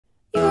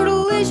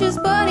delicious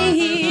body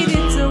heat.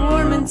 It's so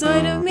warm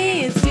inside of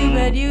me. It's too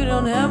bad you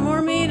don't have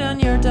more meat on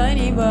your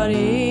tiny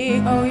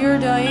body. Oh, you're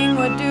dying,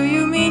 what do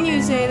you mean?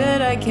 You say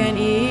that I can't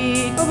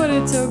eat. Oh, but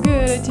it's so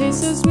good, it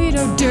tastes so sweet.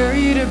 How dare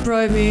you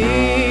deprive me?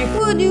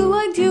 Would you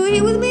like to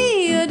eat with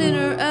me? A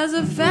dinner as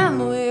a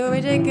family where we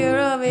take care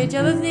of each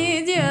other's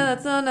needs. Yeah,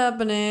 that's not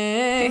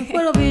happening.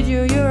 But I'll feed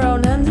you your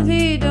own hands and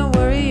feet. Don't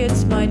worry,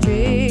 it's my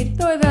treat.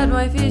 Though I've had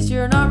my feast,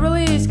 you're not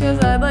released,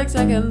 cause I'd like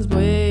seconds,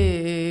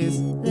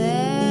 please.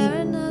 There,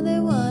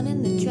 another one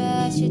in the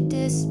trash of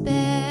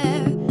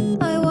despair.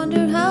 I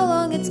wonder how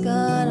long it's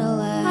gonna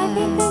last. I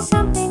think there's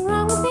something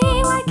wrong with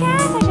me. Why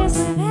can't I just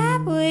live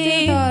happily?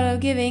 The thought of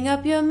giving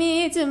up your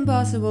meat's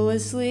impossible to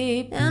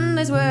sleep. And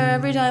I swear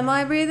every time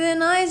I breathe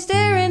in I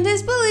stare in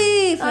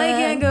disbelief. I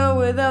can't go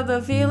without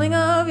the feeling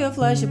of your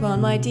flesh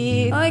upon my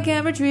teeth. I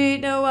can't retreat,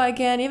 no I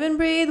can't even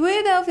breathe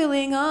without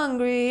feeling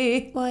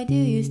hungry. Why do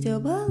you still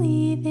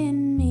believe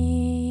in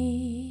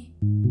me?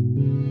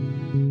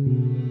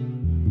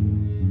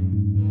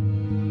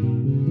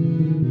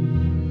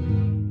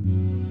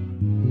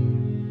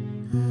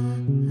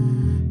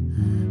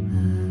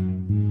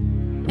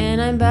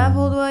 And I'm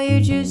baffled why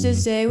you choose to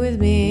stay with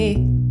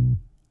me.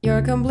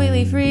 You're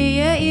completely free,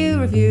 yet you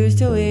refuse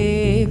to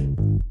leave.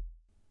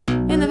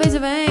 In the face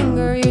of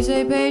anger, you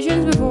say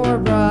patience before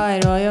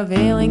pride. While you're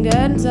feeling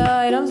dead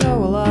inside, I'm so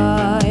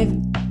alive.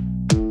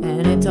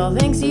 And it's all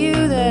thanks to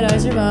you that I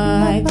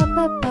survive.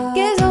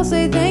 Guess I'll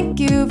say thank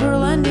you for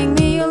lending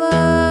me your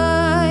life.